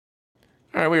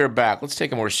All right, we are back. Let's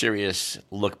take a more serious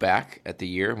look back at the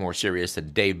year, more serious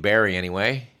than Dave Barry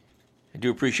anyway. I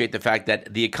do appreciate the fact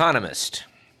that The Economist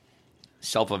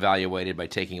self-evaluated by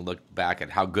taking a look back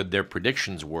at how good their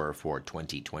predictions were for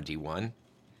 2021.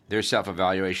 Their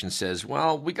self-evaluation says,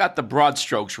 well, we got the broad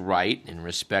strokes right in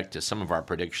respect to some of our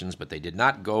predictions, but they did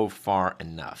not go far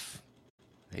enough.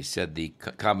 They said the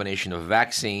combination of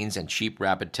vaccines and cheap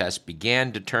rapid tests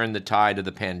began to turn the tide of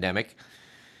the pandemic.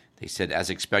 They said, as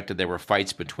expected, there were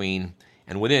fights between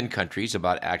and within countries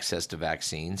about access to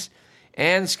vaccines,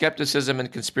 and skepticism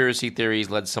and conspiracy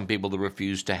theories led some people to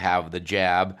refuse to have the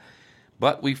jab.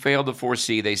 But we failed to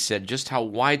foresee, they said, just how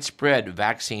widespread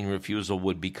vaccine refusal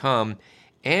would become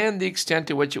and the extent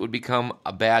to which it would become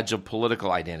a badge of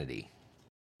political identity.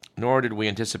 Nor did we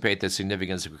anticipate the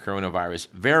significance of coronavirus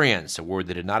variants, a word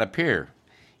that did not appear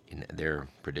in their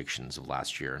predictions of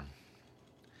last year.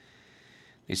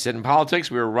 They said, in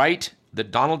politics, we were right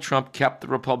that Donald Trump kept the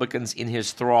Republicans in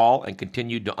his thrall and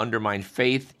continued to undermine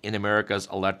faith in America's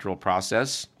electoral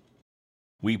process.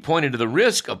 We pointed to the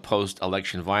risk of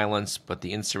post-election violence, but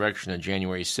the insurrection on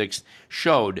January 6th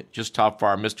showed just how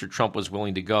far Mr. Trump was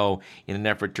willing to go in an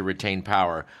effort to retain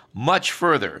power, much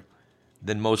further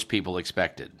than most people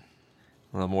expected.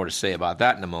 We'll have more to say about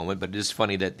that in a moment, but it is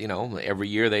funny that, every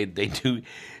year they do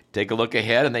take a look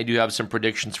ahead, and they do have some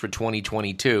predictions for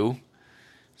 2022.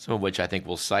 Some of which I think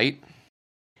we'll cite.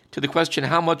 To the question,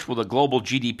 how much will the global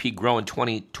GDP grow in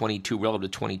 2022 relative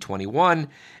to 2021,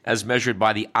 as measured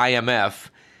by the IMF,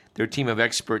 their team of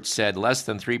experts said less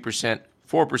than 3%,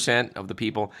 4% of the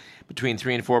people, between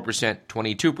 3 and 4%,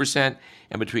 22%,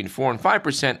 and between 4 and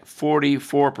 5%,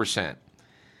 44%.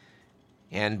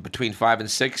 And between 5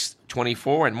 and 6,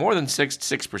 24%, and more than 6,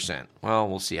 6%. Well,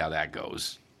 we'll see how that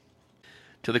goes.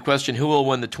 To the question, who will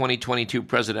win the 2022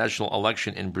 presidential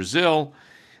election in Brazil,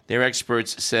 their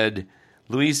experts said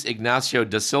Luiz Ignacio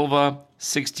da Silva,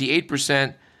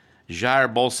 68%,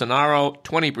 Jair Bolsonaro,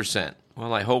 20%.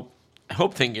 Well, I hope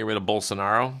they can get rid of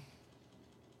Bolsonaro.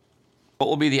 What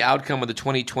will be the outcome of the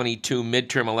 2022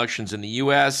 midterm elections in the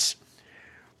U.S.?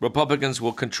 Republicans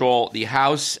will control the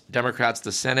House, Democrats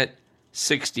the Senate,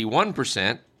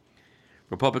 61%.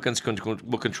 Republicans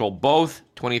will control both,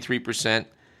 23%.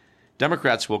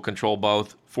 Democrats will control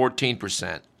both,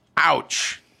 14%.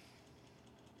 Ouch!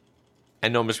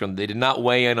 And no, Mr. They did not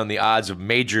weigh in on the odds of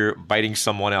Major biting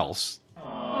someone else.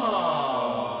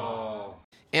 Aww.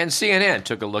 And CNN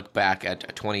took a look back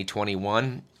at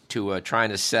 2021 to try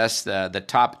and assess the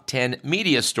top 10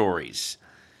 media stories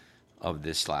of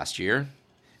this last year.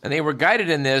 And they were guided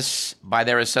in this by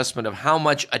their assessment of how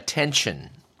much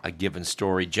attention a given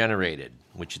story generated,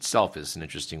 which itself is an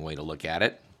interesting way to look at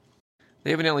it.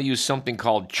 They evidently used something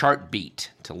called Chartbeat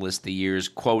to list the year's,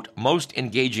 quote, most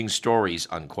engaging stories,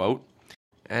 unquote.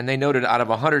 And they noted out of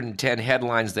 110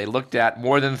 headlines they looked at,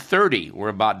 more than 30 were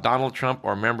about Donald Trump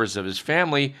or members of his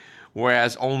family,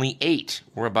 whereas only 8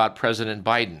 were about President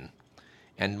Biden.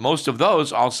 And most of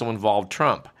those also involved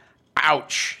Trump.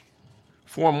 Ouch!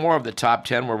 4 more of the top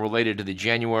 10 were related to the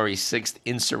January 6th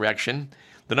insurrection.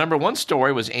 The number 1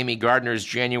 story was Amy Gardner's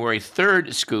January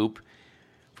 3rd scoop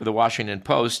for the Washington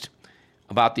Post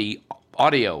about the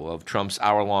audio of Trump's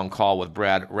hour-long call with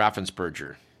Brad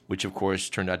Raffensperger, which, of course,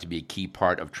 turned out to be a key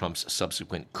part of Trump's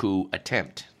subsequent coup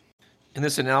attempt. In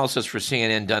this analysis for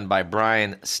CNN done by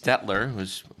Brian Stetler,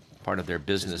 who's part of their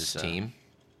business team,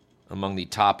 among the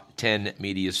top 10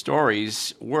 media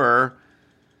stories were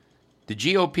the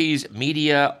GOP's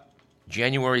media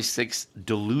January 6th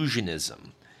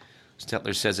delusionism.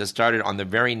 Stetler says it started on the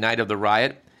very night of the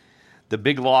riot. The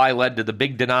big lie led to the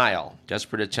big denial,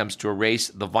 desperate attempts to erase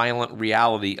the violent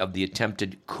reality of the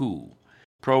attempted coup.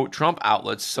 Pro-Trump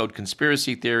outlets sowed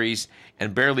conspiracy theories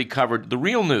and barely covered the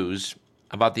real news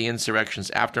about the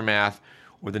insurrection's aftermath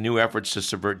or the new efforts to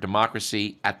subvert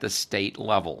democracy at the state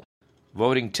level.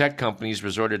 Voting tech companies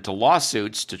resorted to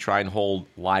lawsuits to try and hold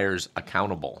liars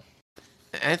accountable.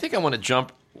 And I think I want to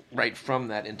jump right from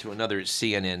that into another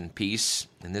CNN piece,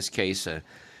 in this case an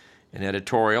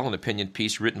editorial, an opinion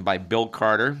piece written by Bill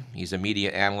Carter. He's a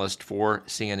media analyst for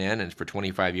CNN and for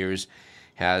 25 years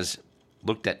has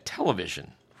looked at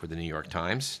television for the New York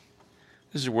Times.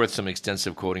 This is worth some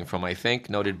extensive quoting from, I think.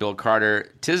 Noted Bill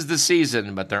Carter, "'Tis the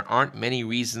season, but there aren't many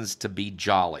reasons to be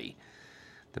jolly.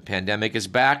 The pandemic is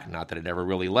back, not that it ever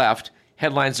really left.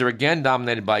 Headlines are again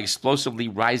dominated by explosively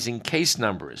rising case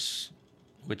numbers,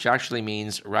 which actually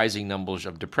means rising numbers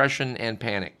of depression and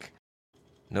panic."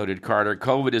 Noted Carter,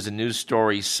 "COVID is a news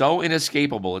story so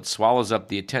inescapable it swallows up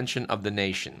the attention of the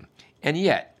nation. And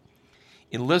yet,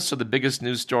 in lists of the biggest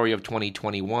news story of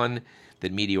 2021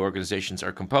 that media organizations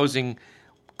are composing,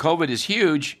 COVID is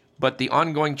huge, but the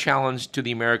ongoing challenge to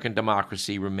the American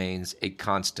democracy remains a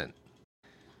constant.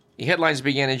 The headlines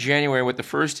began in January with the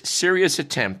first serious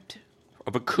attempt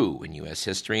of a coup in U.S.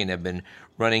 history and have been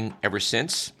running ever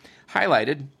since,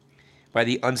 highlighted by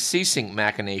the unceasing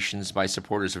machinations by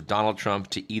supporters of Donald Trump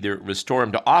to either restore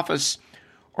him to office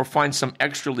or find some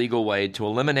extra-legal way to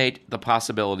eliminate the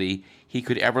possibility he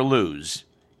could ever lose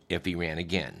if he ran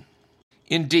again.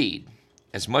 Indeed,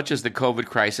 as much as the COVID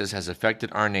crisis has affected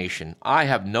our nation, I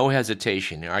have no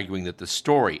hesitation in arguing that the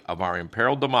story of our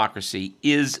imperiled democracy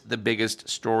is the biggest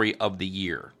story of the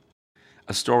year,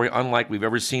 a story unlike we've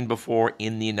ever seen before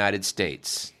in the United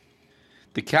States.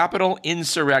 The Capitol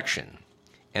insurrection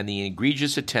and the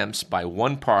egregious attempts by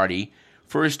one party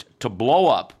first to blow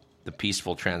up the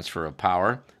peaceful transfer of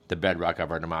power, the bedrock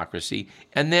of our democracy,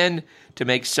 and then to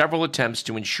make several attempts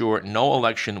to ensure no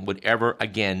election would ever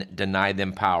again deny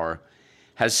them power,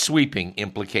 has sweeping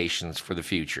implications for the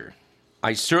future.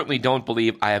 I certainly don't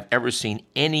believe I have ever seen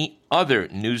any other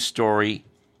news story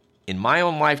in my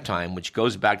own lifetime, which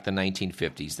goes back to the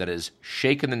 1950s, that has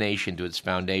shaken the nation to its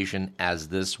foundation as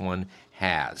this one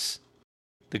has.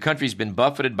 The country's been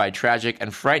buffeted by tragic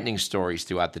and frightening stories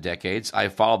throughout the decades.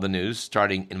 I've followed the news,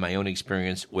 starting in my own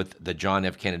experience with the John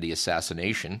F. Kennedy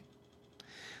assassination.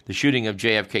 The shooting of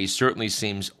JFK certainly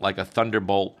seems like a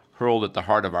thunderbolt hurled at the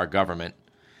heart of our government,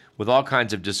 with all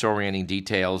kinds of disorienting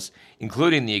details,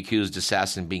 including the accused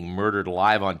assassin being murdered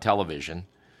live on television,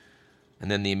 and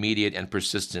then the immediate and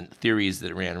persistent theories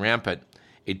that ran rampant.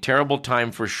 A terrible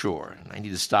time for sure. I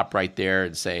need to stop right there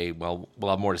and say, well,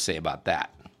 we'll have more to say about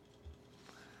that.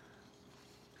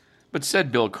 But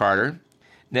said Bill Carter,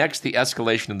 next, the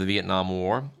escalation of the Vietnam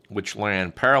War, which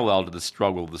ran parallel to the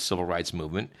struggle of the Civil Rights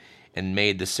Movement and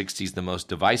made the 60s the most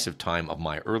divisive time of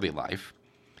my early life.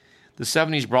 The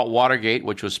 70s brought Watergate,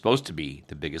 which was supposed to be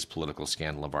the biggest political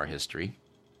scandal of our history.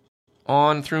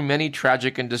 On through many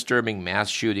tragic and disturbing mass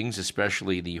shootings,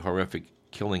 especially the horrific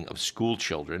killing of school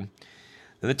children,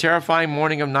 then the terrifying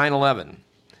morning of 9/11,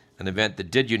 an event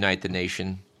that did unite the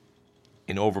nation,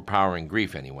 in overpowering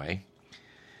grief anyway.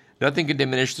 Nothing can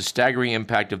diminish the staggering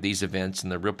impact of these events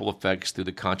and the ripple effects through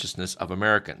the consciousness of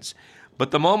Americans.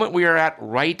 But the moment we are at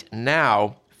right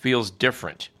now feels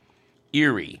different,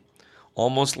 eerie,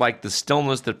 almost like the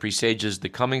stillness that presages the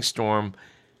coming storm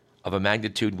of a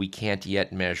magnitude we can't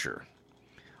yet measure.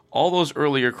 All those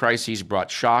earlier crises brought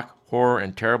shock, horror,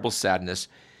 and terrible sadness,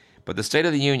 but the State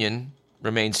of the Union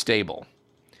remained stable.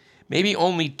 Maybe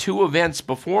only two events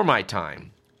before my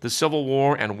time, the Civil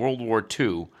War and World War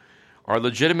II, are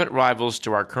legitimate rivals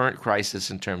to our current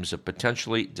crisis in terms of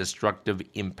potentially destructive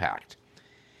impact.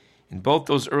 In both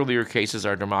those earlier cases,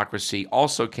 our democracy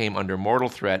also came under mortal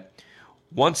threat,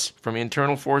 once from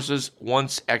internal forces,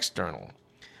 once external.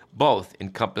 Both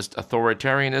encompassed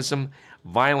authoritarianism,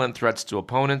 violent threats to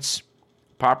opponents,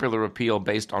 popular appeal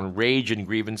based on rage and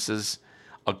grievances,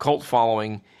 a cult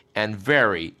following, and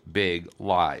very big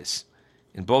lies.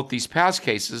 In both these past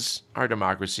cases, our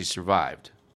democracy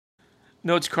survived.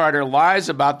 Notes Carter, lies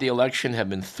about the election have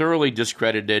been thoroughly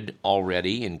discredited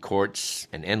already in courts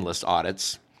and endless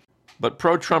audits. But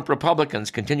pro-Trump Republicans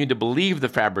continue to believe the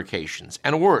fabrications,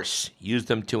 and worse, use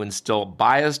them to instill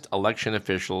biased election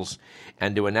officials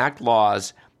and to enact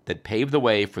laws that pave the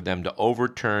way for them to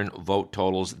overturn vote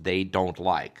totals they don't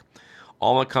like,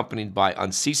 all accompanied by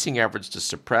unceasing efforts to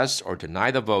suppress or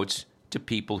deny the votes to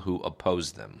people who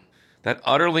oppose them. That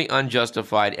utterly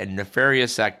unjustified and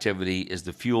nefarious activity is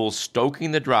the fuel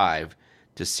stoking the drive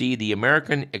to see the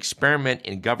American experiment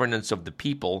in governance of the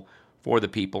people, for the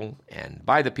people, and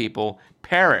by the people,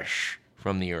 perish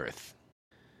from the earth.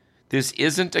 This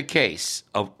isn't a case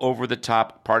of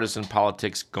over-the-top partisan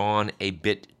politics gone a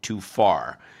bit too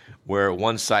far, where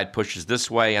one side pushes this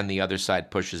way and the other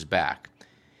side pushes back.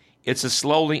 It's a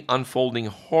slowly unfolding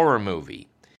horror movie.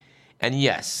 And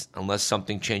yes, unless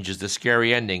something changes the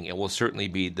scary ending, it will certainly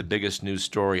be the biggest news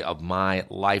story of my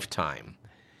lifetime.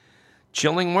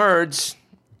 Chilling words,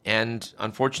 and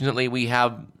unfortunately we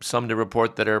have some to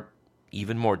report that are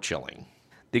even more chilling.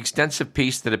 The extensive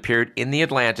piece that appeared in The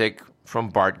Atlantic from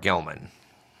Bart Gellman.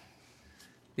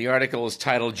 The article is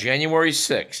titled January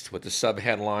 6th with the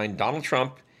subheadline, Donald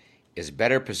Trump is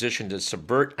better positioned to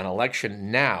subvert an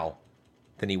election now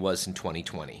than he was in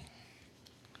 2020.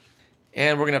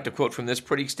 And we're going to have to quote from this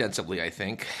pretty extensively, I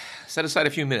think. Set aside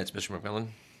a few minutes, Mr. McMillan.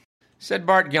 Said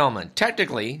Bart Gellman,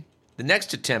 technically, the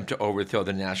next attempt to overthrow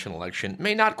the national election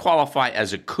may not qualify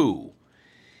as a coup.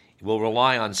 It will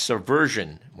rely on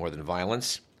subversion more than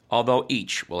violence, although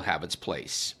each will have its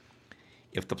place.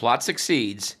 If the plot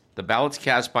succeeds, the ballots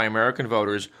cast by American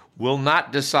voters will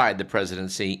not decide the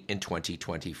presidency in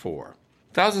 2024.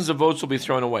 Thousands of votes will be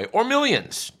thrown away, or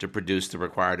millions, to produce the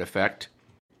required effect.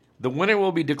 The winner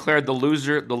will be declared the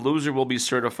loser will be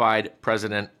certified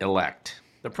president-elect.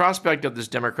 The prospect of this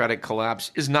democratic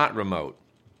collapse is not remote.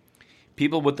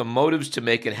 People with the motives to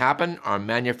make it happen are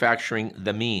manufacturing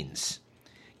the means.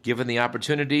 Given the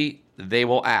opportunity, they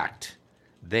will act.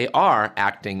 They are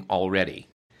acting already.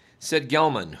 Said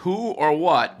Gelman, who or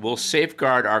what will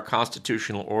safeguard our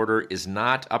constitutional order is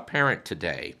not apparent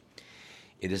today.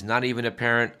 It is not even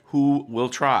apparent who will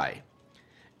try.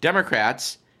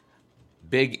 Democrats,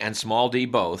 big and small d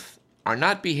both, are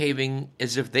not behaving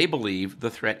as if they believe the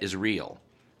threat is real.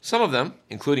 Some of them,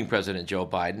 including President Joe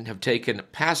Biden, have taken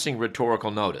passing rhetorical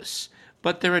notice,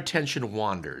 but their attention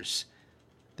wanders.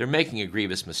 They're making a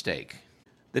grievous mistake.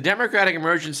 The Democratic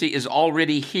emergency is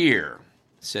already here,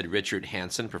 said Richard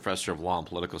Hansen, professor of law and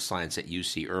political science at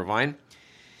UC Irvine.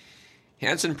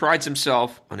 Hansen prides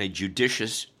himself on a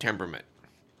judicious temperament.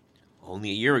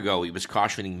 Only a year ago, he was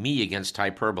cautioning me against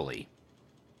hyperbole.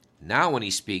 Now when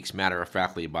he speaks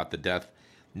matter-of-factly about the death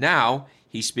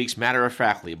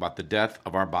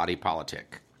of our body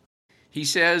politic. He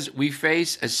says we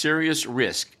face a serious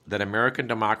risk that American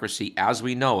democracy as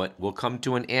we know it will come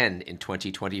to an end in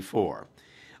 2024.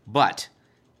 But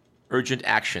urgent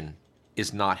action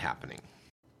is not happening.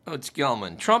 Oh, it's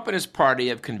Gelman. Trump and his party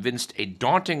have convinced a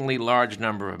dauntingly large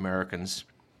number of Americans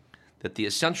that the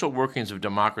essential workings of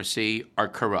democracy are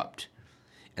corrupt,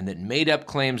 and that made-up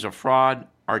claims of fraud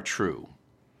are true,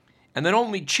 and that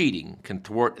only cheating can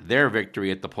thwart their victory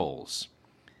at the polls.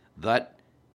 That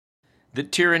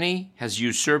tyranny has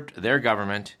usurped their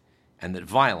government, and that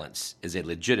violence is a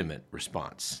legitimate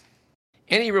response.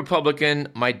 Any Republican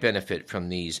might benefit from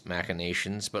these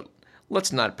machinations, but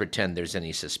let's not pretend there's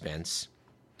any suspense.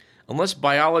 Unless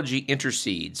biology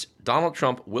intercedes, Donald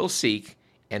Trump will seek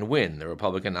and win the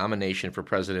Republican nomination for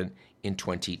president in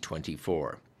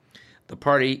 2024. The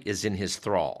party is in his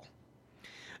thrall.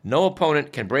 No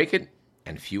opponent can break it,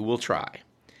 and few will try.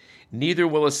 Neither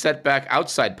will a setback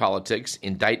outside politics,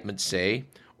 indictments say,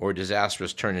 or a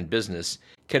disastrous turn in business,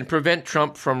 can prevent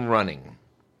Trump from running.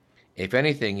 If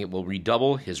anything, it will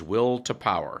redouble his will to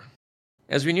power.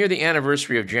 As we near the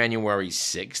anniversary of January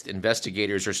 6th,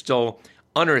 investigators are still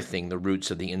unearthing the roots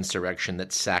of the insurrection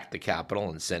that sacked the Capitol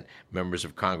and sent members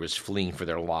of Congress fleeing for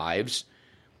their lives.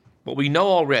 What we know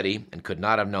already, and could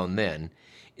not have known then,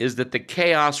 is that the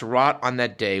chaos wrought on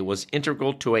that day was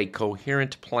integral to a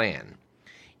coherent plan.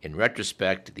 In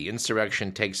retrospect, the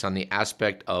insurrection takes on the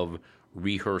aspect of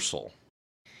rehearsal.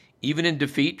 Even in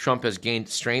defeat, Trump has gained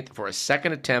strength for a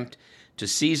second attempt to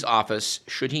seize office,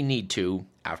 should he need to,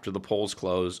 after the polls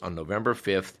close on November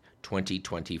 5th,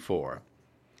 2024.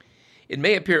 It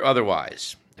may appear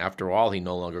otherwise. After all, he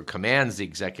no longer commands the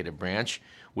executive branch,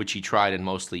 which he tried and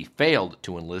mostly failed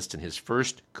to enlist in his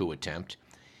first coup attempt.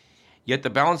 Yet the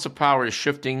balance of power is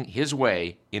shifting his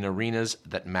way in arenas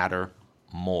that matter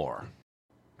more.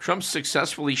 Trump's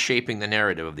successfully shaping the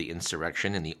narrative of the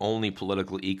insurrection in the only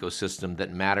political ecosystem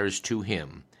that matters to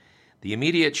him. The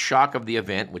immediate shock of the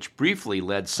event, which briefly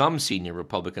led some senior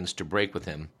Republicans to break with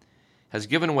him, has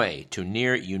given way to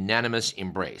near unanimous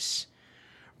embrace.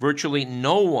 Virtually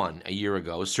no one a year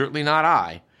ago, certainly not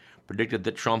I, predicted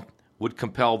that Trump would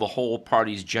compel the whole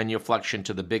party's genuflection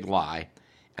to the big lie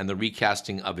and the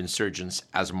recasting of insurgents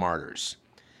as martyrs.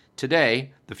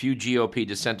 Today, the few GOP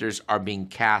dissenters are being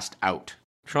cast out.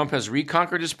 Trump has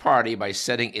reconquered his party by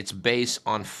setting its base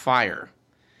on fire.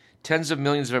 Tens of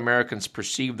millions of Americans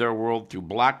perceive their world through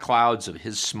black clouds of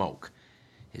his smoke.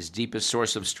 His deepest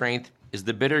source of strength is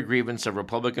the bitter grievance of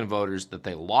Republican voters that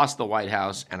they lost the White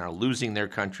House and are losing their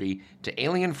country to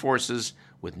alien forces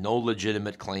with no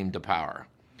legitimate claim to power.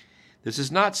 This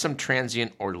is not some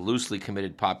transient or loosely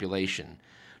committed population.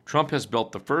 Trump has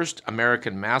built the first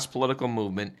American mass political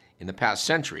movement in the past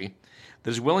century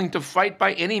that is willing to fight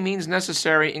by any means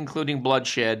necessary, including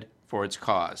bloodshed, for its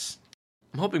cause.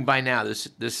 I'm hoping by now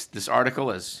this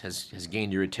article has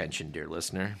gained your attention, dear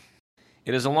listener.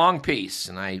 It is a long piece,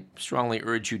 and I strongly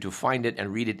urge you to find it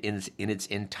and read it in its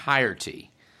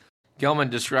entirety. Gelman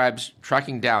describes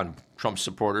tracking down Trump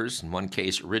supporters, in one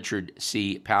case Richard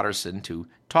C. Patterson, to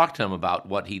talk to him about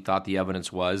what he thought the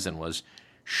evidence was and was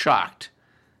shocked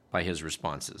by his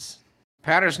responses.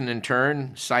 Patterson, in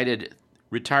turn, cited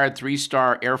retired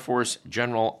three-star Air Force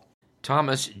General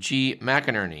Thomas G.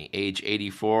 McInerney, age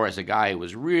 84, as a guy who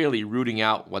was really rooting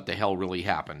out what the hell really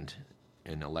happened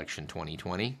in election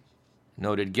 2020.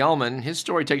 Noted Gelman, his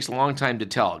story takes a long time to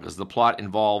tell because the plot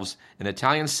involves an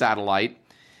Italian satellite,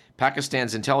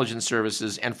 Pakistan's intelligence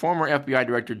services, and former FBI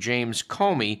Director James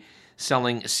Comey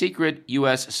selling secret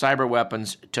U.S. cyber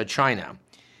weapons to China.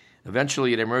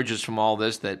 Eventually, it emerges from all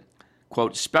this that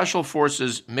quote, special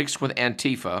forces mixed with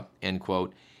Antifa, end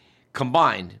quote,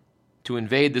 combined to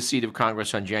invade the seat of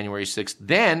Congress on January 6th,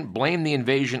 then blame the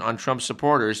invasion on Trump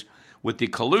supporters with the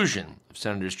collusion of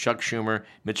Senators Chuck Schumer,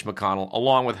 Mitch McConnell,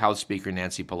 along with House Speaker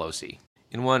Nancy Pelosi.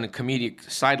 In one comedic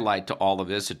sidelight to all of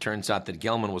this, it turns out that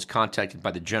Gelman was contacted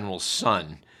by the general's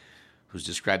son, who's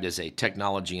described as a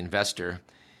technology investor,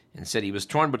 and said he was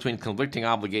torn between conflicting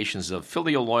obligations of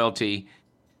filial loyalty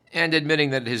and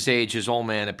admitting that at his age, his old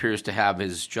man appears to have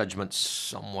his judgment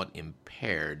somewhat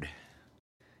impaired.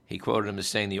 He quoted him as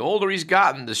saying, the older he's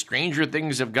gotten, the stranger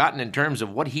things have gotten in terms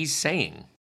of what he's saying.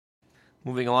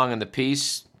 Moving along in the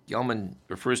piece, Gelman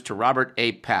refers to Robert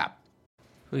A. Papp,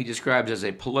 who he describes as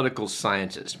a political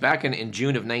scientist. Back in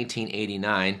June of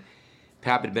 1989,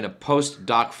 Papp had been a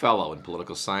postdoc fellow in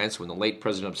political science when the late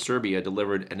president of Serbia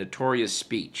delivered a notorious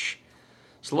speech.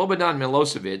 Slobodan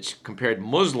Milosevic compared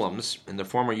Muslims in the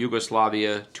former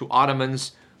Yugoslavia to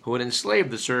Ottomans who had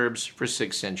enslaved the Serbs for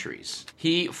 6 centuries.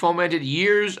 He fomented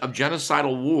years of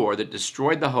genocidal war that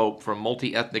destroyed the hope for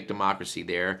multi-ethnic democracy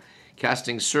there,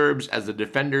 casting Serbs as the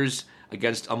defenders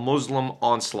against a Muslim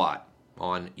onslaught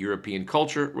on European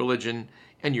culture, religion,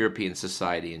 and European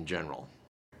society in general.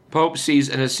 Pope sees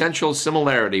an essential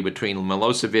similarity between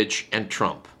Milosevic and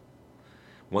Trump,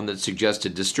 one that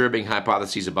suggested disturbing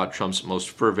hypotheses about Trump's most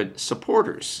fervent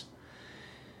supporters.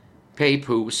 Pape,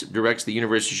 who directs the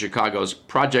University of Chicago's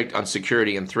Project on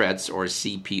Security and Threats, or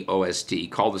CPOST,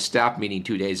 called a staff meeting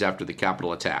 2 days after the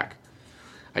Capitol attack.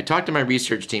 I talked to my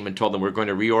research team and told them we're going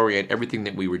to reorient everything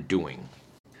that we were doing.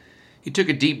 He took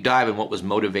a deep dive in what was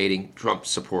motivating Trump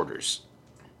supporters.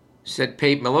 Said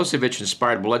Pape, Milosevic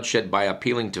inspired bloodshed by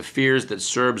appealing to fears that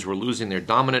Serbs were losing their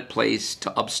dominant place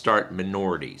to upstart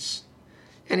minorities.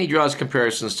 And he draws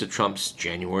comparisons to Trump's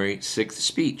January 6th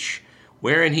speech,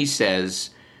 wherein he says,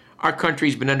 our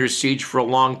country's been under siege for a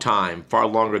long time, far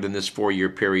longer than this 4-year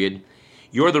period.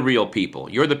 You're the real people.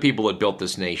 You're the people that built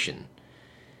this nation.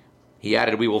 He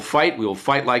added, we will fight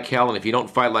like hell, and if you don't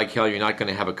fight like hell, you're not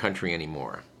going to have a country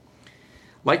anymore.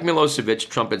 Like Milosevic,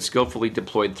 Trump had skillfully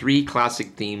deployed 3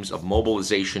 classic themes of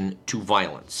mobilization to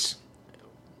violence.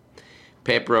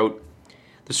 Pape wrote,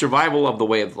 the survival of the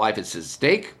way of life is at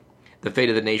stake. The fate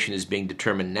of the nation is being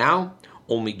determined now.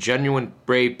 Only genuine,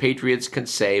 brave patriots can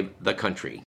save the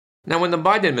country. Now, when the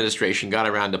Biden administration got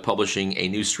around to publishing a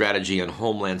new strategy on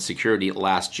Homeland Security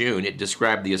last June, it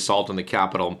described the assault on the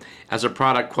Capitol as a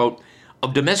product, quote,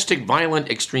 of domestic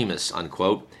violent extremists,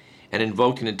 unquote, and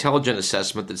invoked an intelligent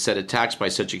assessment that said attacks by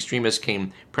such extremists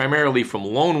came primarily from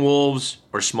lone wolves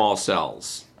or small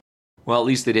cells. Well, at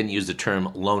least they didn't use the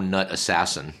term lone nut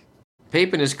assassin.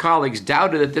 Pape and his colleagues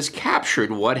doubted that this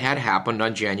captured what had happened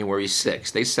on January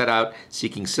 6th. They set out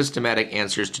seeking systematic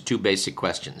answers to 2 basic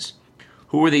questions.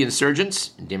 Who were the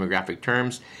insurgents, in demographic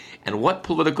terms, and what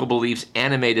political beliefs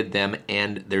animated them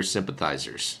and their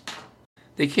sympathizers?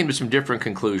 They came to some different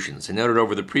conclusions and noted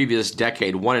over the previous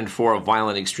decade 1 in 4 of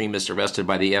violent extremists arrested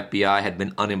by the FBI had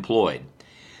been unemployed.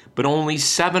 But only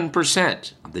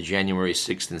 7% of the January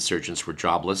 6th insurgents were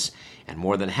jobless, and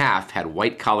more than half had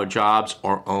white-collar jobs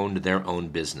or owned their own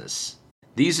business.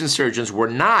 These insurgents were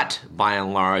not, by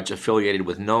and large, affiliated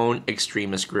with known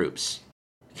extremist groups.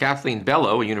 Kathleen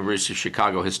Bellow, a University of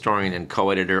Chicago historian and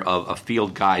co-editor of A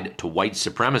Field Guide to White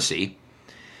Supremacy,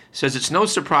 says it's no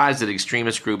surprise that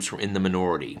extremist groups were in the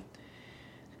minority.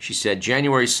 She said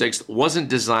January 6th wasn't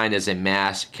designed as a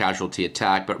mass casualty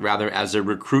attack, but rather as a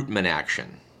recruitment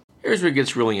action. Here's where it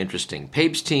gets really interesting.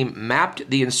 Pape's team mapped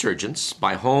the insurgents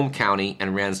by home county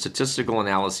and ran statistical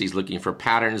analyses looking for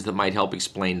patterns that might help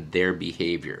explain their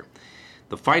behavior.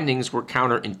 The findings were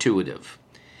counterintuitive.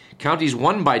 Counties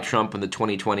won by Trump in the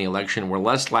 2020 election were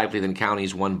less likely than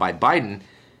counties won by Biden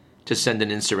to send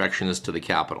an insurrectionist to the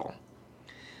Capitol.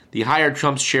 The higher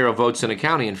Trump's share of votes in a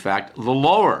county, in fact, the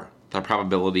lower the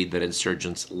probability that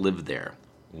insurgents lived there.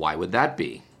 Why would that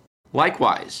be?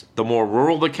 Likewise, the more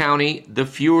rural the county, the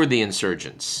fewer the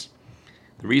insurgents.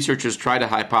 The researchers tried to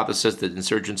hypothesize that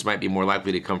insurgents might be more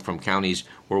likely to come from counties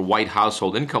where white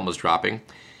household income was dropping.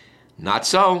 Not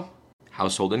so.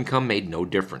 Household income made no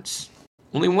difference.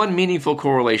 Only one meaningful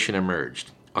correlation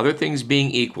emerged. Other things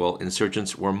being equal,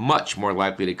 insurgents were much more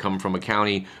likely to come from a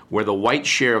county where the white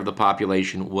share of the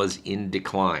population was in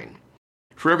decline.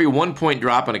 For every 1-point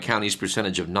drop in a county's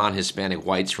percentage of non-Hispanic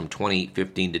whites from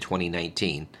 2015 to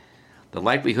 2019, the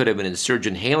likelihood of an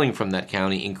insurgent hailing from that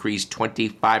county increased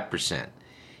 25%.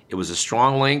 It was a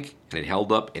strong link, and it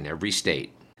held up in every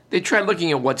state. They tried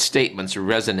looking at what statements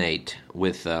resonate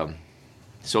with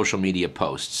social media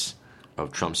posts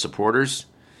of Trump supporters,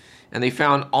 and they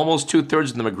found almost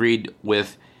 2/3 of them agreed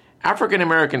with African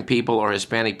American people or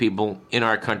Hispanic people in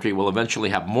our country will eventually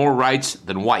have more rights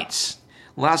than whites.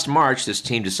 Last March, this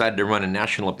team decided to run a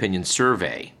national opinion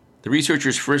survey. The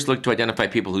researchers first looked to identify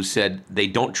people who said they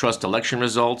don't trust election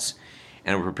results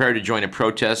and were prepared to join a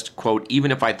protest, quote,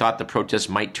 even if I thought the protest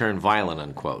might turn violent,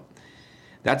 unquote.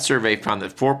 That survey found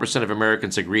that 4% of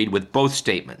Americans agreed with both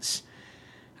statements.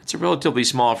 It's a relatively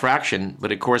small fraction,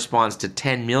 but it corresponds to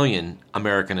 10 million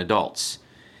American adults.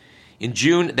 In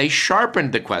June, they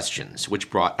sharpened the questions,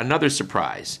 which brought another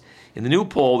surprise. In the new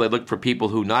poll, they looked for people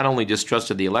who not only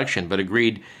distrusted the election, but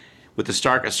agreed with the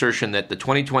stark assertion that the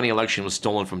 2020 election was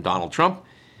stolen from Donald Trump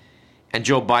and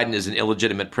Joe Biden is an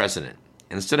illegitimate president.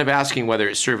 And instead of asking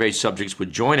whether survey subjects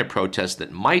would join a protest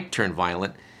that might turn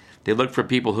violent, they looked for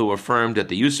people who affirmed that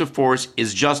the use of force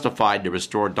is justified to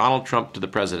restore Donald Trump to the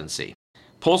presidency.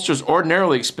 Pollsters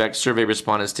ordinarily expect survey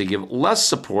respondents to give less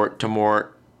support to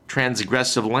more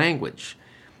transgressive language.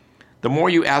 The more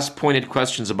you ask pointed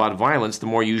questions about violence, the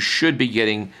more you should be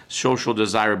getting social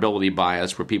desirability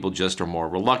bias where people just are more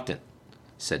reluctant,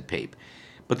 said Pape.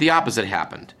 But the opposite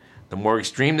happened. The more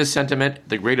extreme the sentiment,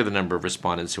 the greater the number of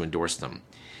respondents who endorsed them.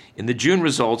 In the June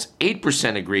results,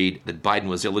 8% agreed that Biden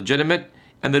was illegitimate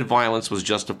and that violence was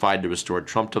justified to restore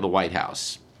Trump to the White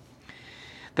House.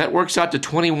 That works out to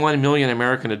 21 million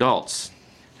American adults.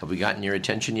 Have we gotten your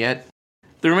attention yet?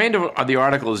 The remainder of the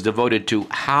article is devoted to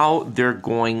how they're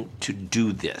going to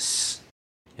do this.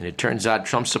 And it turns out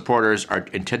Trump supporters are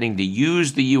intending to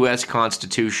use the U.S.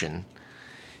 Constitution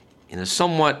in a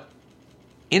somewhat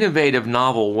innovative,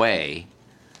 novel way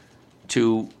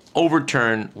to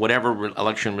overturn whatever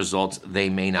election results they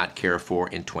may not care for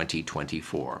in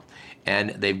 2024. And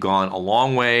they've gone a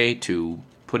long way to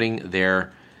putting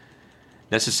their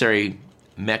necessary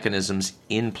mechanisms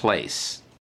in place.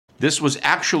 This was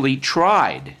actually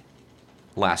tried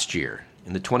last year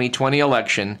in the 2020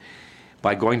 election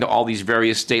by going to all these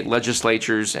various state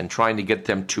legislatures and trying to get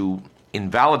them to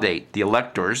invalidate the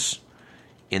electors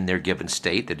in their given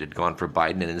state that had gone for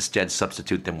Biden and instead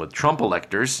substitute them with Trump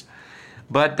electors.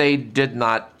 But they did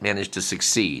not manage to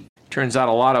succeed. Turns out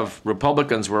a lot of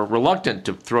Republicans were reluctant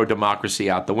to throw democracy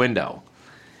out the window.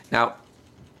 Now,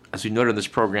 as we noted in this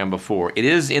program before, it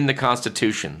is in the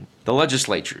Constitution. The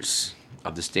legislatures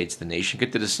of the states of the nation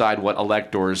get to decide what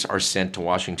electors are sent to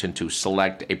Washington to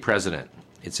select a president.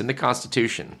 It's in the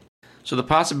Constitution. So the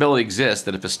possibility exists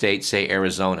that if a state, say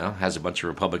Arizona, has a bunch of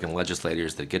Republican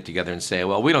legislators that get together and say,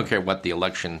 well, we don't care what the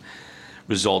election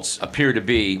results appear to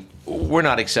be, we're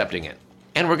not accepting it.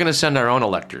 And we're going to send our own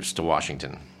electors to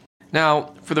Washington.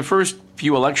 Now, for the first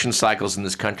few election cycles in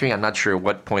this country, I'm not sure at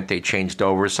what point they changed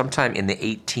over, sometime in the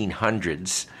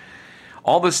 1800s,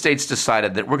 all the states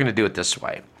decided that we're going to do it this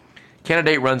way.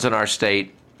 Candidate runs in our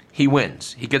state, he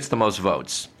wins, he gets the most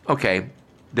votes. Okay,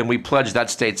 then we pledge that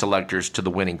state's electors to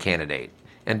the winning candidate.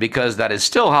 And because that is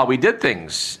still how we did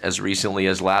things as recently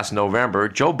as last November,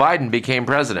 Joe Biden became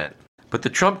president. But the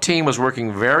Trump team was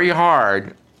working very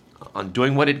hard on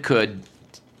doing what it could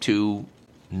to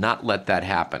not let that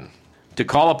happen. To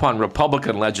call upon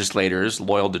Republican legislators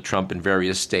loyal to Trump in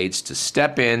various states to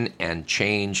step in and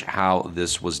change how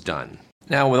this was done.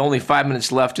 Now, with only 5 minutes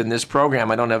left in this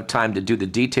program, I don't have time to do the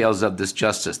details of this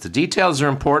justice. The details are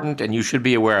important, and you should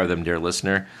be aware of them, dear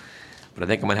listener. But I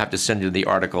think I'm going to have to send you the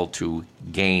article to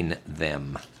gain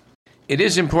them. It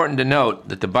is important to note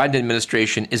that the Biden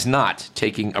administration is not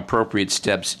taking appropriate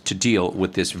steps to deal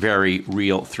with this very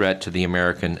real threat to the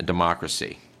American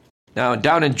democracy. Now,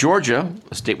 down in Georgia,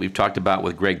 a state we've talked about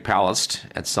with Greg Palast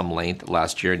at some length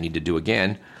last year and need to do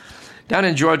again, down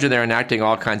in Georgia, they're enacting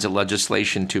all kinds of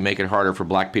legislation to make it harder for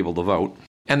black people to vote.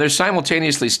 And they're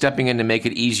simultaneously stepping in to make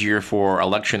it easier for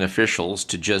election officials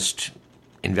to just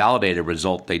invalidate a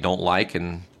result they don't like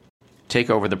and take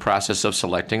over the process of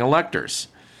selecting electors.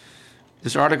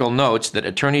 This article notes that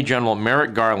Attorney General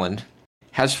Merrick Garland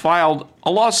has filed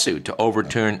a lawsuit to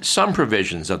overturn some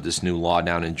provisions of this new law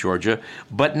down in Georgia,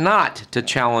 but not to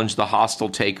challenge the hostile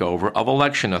takeover of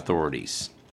election authorities.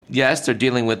 Yes, they're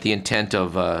dealing with the intent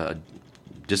of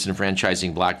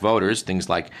disenfranchising black voters, things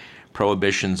like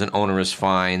prohibitions and onerous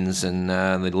fines and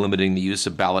limiting the use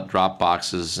of ballot drop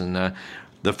boxes and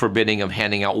the forbidding of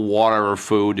handing out water or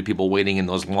food to people waiting in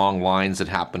those long lines that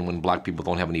happen when black people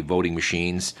don't have any voting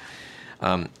machines.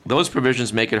 Those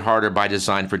provisions make it harder by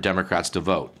design for Democrats to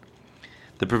vote.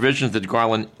 The provisions that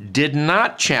Garland did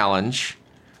not challenge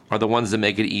are the ones that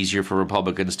make it easier for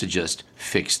Republicans to just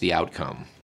fix the outcome.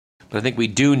 But I think we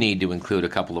do need to include a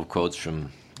couple of quotes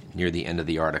from near the end of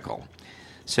the article.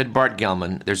 Said Bart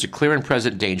Gellman, there's a clear and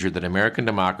present danger that American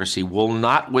democracy will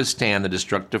not withstand the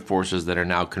destructive forces that are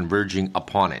now converging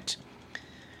upon it.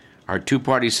 Our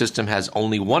two-party system has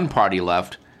only one party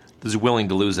left, is willing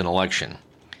to lose an election.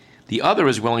 The other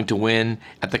is willing to win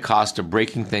at the cost of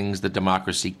breaking things that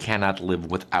democracy cannot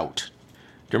live without.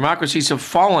 Democracies have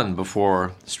fallen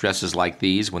before stresses like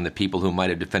these, when the people who might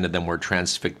have defended them were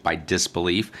transfixed by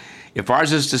disbelief. If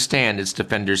ours is to stand, its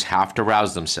defenders have to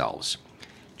rouse themselves.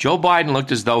 Joe Biden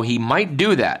looked as though he might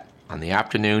do that on the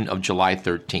afternoon of July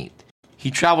 13th.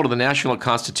 He traveled to the National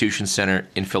Constitution Center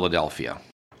in Philadelphia.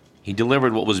 He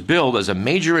delivered what was billed as a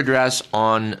major address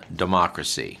on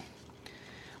democracy.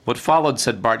 What followed,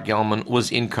 said Bart Gellman,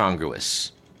 was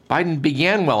incongruous. Biden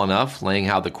began well enough, laying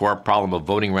how the core problem of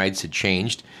voting rights had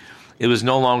changed. It was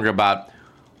no longer about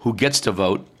who gets to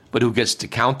vote, but who gets to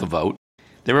count the vote.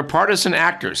 There were partisan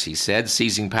actors, he said,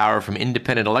 seizing power from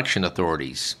independent election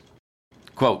authorities.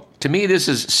 Quote, "To me, this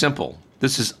is simple.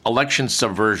 This is election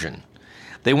subversion.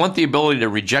 They want the ability to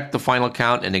reject the final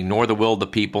count and ignore the will of the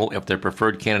people if their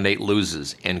preferred candidate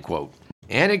loses," end quote.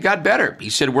 And it got better. He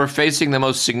said, "We're facing the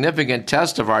most significant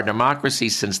test of our democracy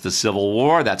since the Civil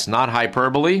War." That's not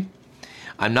hyperbole.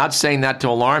 I'm not saying that to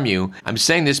alarm you. I'm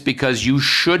saying this because you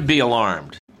should be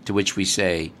alarmed. To which we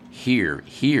say, hear,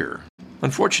 hear.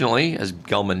 Unfortunately, as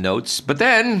Gellman notes, but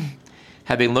then,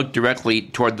 having looked directly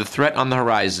toward the threat on the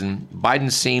horizon,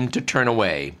 Biden seemed to turn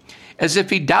away, as if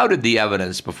he doubted the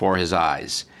evidence before his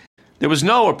eyes. There was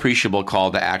no appreciable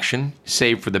call to action,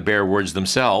 save for the bare words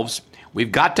themselves.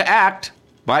 We've got to act.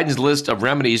 Biden's list of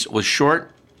remedies was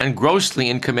short and grossly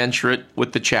incommensurate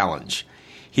with the challenge.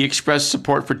 He expressed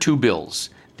support for two bills,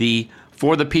 the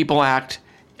For the People Act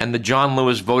and the John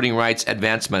Lewis Voting Rights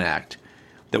Advancement Act,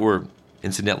 that were,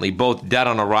 incidentally, both dead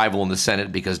on arrival in the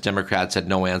Senate because Democrats had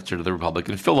no answer to the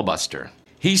Republican filibuster.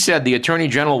 He said the Attorney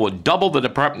General would double the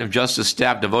Department of Justice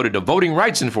staff devoted to voting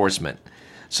rights enforcement.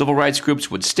 Civil rights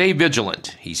groups would stay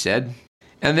vigilant, he said.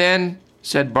 And then,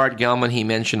 said Bart Gellman, he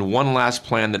mentioned one last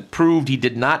plan that proved he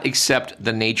did not accept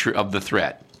the nature of the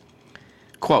threat.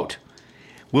 Quote,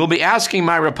 "We'll be asking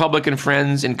my Republican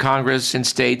friends in Congress, in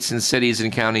states and cities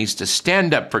and counties to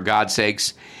stand up for God's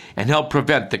sakes and help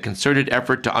prevent the concerted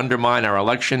effort to undermine our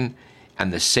election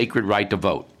and the sacred right to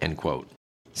vote," end quote,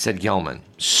 said Gellman.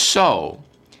 So,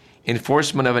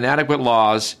 enforcement of inadequate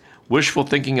laws, wishful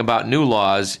thinking about new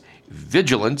laws,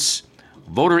 vigilance,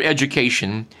 voter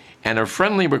education, and a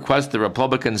friendly request the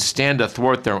Republicans stand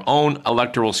athwart their own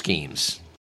electoral schemes.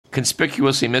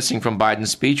 Conspicuously missing from Biden's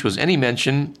speech was any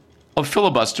mention of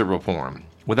filibuster reform,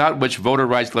 without which voter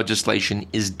rights legislation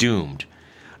is doomed.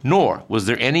 Nor was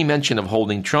there any mention of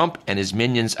holding Trump and his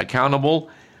minions accountable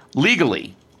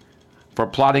legally for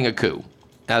plotting a coup.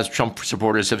 As Trump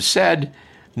supporters have said,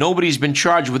 nobody's been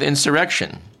charged with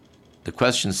insurrection. The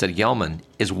question, said Gellman,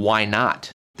 is why not?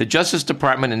 The Justice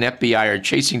Department and FBI are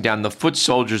chasing down the foot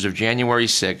soldiers of January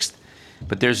 6th,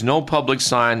 but there's no public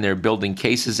sign they're building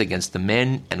cases against the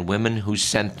men and women who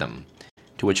sent them.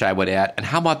 To which I would add, and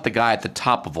how about the guy at the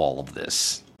top of all of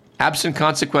this? Absent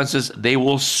consequences, they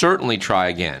will certainly try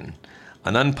again.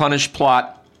 An unpunished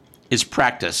plot is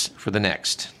practice for the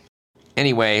next.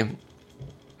 Anyway,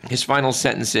 his final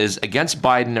sentence is, against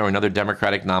Biden or another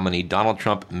Democratic nominee, Donald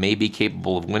Trump may be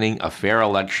capable of winning a fair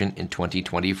election in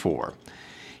 2024.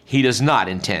 He does not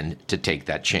intend to take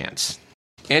that chance.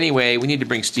 Anyway, we need to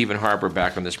bring Stephen Harper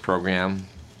back on this program,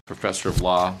 professor of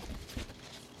law,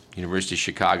 University of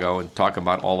Chicago, and talk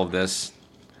about all of this.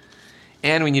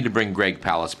 And we need to bring Greg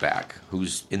Palast back,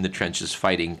 who's in the trenches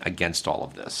fighting against all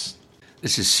of this.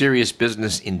 This is serious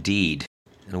business indeed.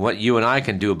 And what you and I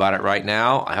can do about it right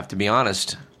now, I have to be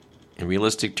honest, in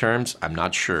realistic terms, I'm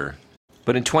not sure.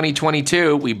 But in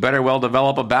 2022, we better well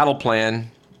develop a battle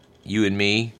plan, you and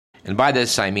me. And by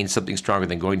this, I mean something stronger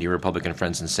than going to your Republican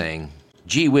friends and saying,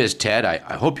 gee whiz, Ted,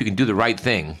 I hope you can do the right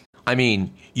thing. I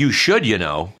mean, you should, you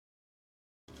know.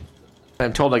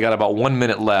 I'm told I got about 1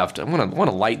 minute left. I want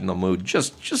to lighten the mood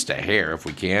just a hair if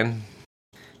we can.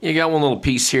 You got one little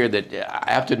piece here that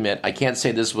I have to admit, I can't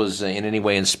say this was in any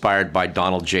way inspired by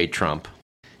Donald J. Trump.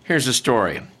 Here's the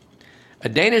story. A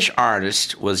Danish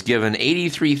artist was given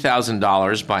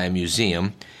 $83,000 by a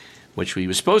museum, which he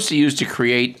was supposed to use to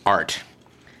create art.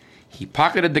 He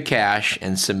pocketed the cash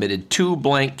and submitted 2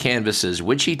 blank canvases,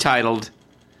 which he titled,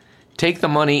 Take the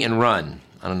Money and Run.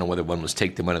 I don't know whether one was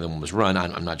Take the Money and one was Run.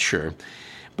 I'm not sure.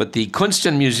 But the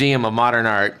Kunsten Museum of Modern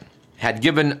Art had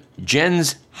given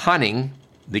Jens Hanning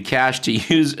the cash to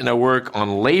use in a work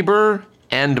on labor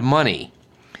and money.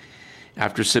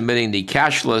 After submitting the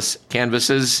cashless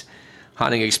canvases,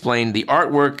 Hanning explained, the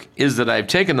artwork is that I've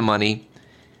taken the money.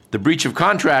 The breach of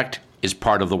contract is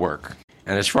part of the work.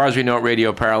 And as far as we know at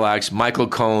Radio Parallax, Michael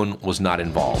Cohen was not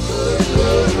involved.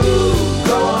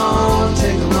 Go on,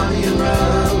 take the money and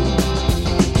run.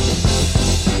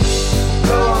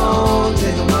 Go on,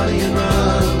 take the money and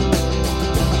run.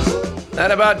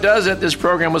 about does it. This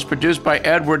program was produced by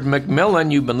Edward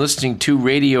McMillan. You've been listening to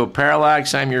Radio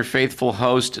Parallax. I'm your faithful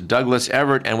host, Douglas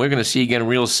Everett, and we're going to see you again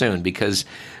real soon because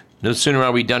no sooner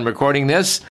are we done recording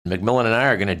this, McMillan and I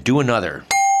are going to do another.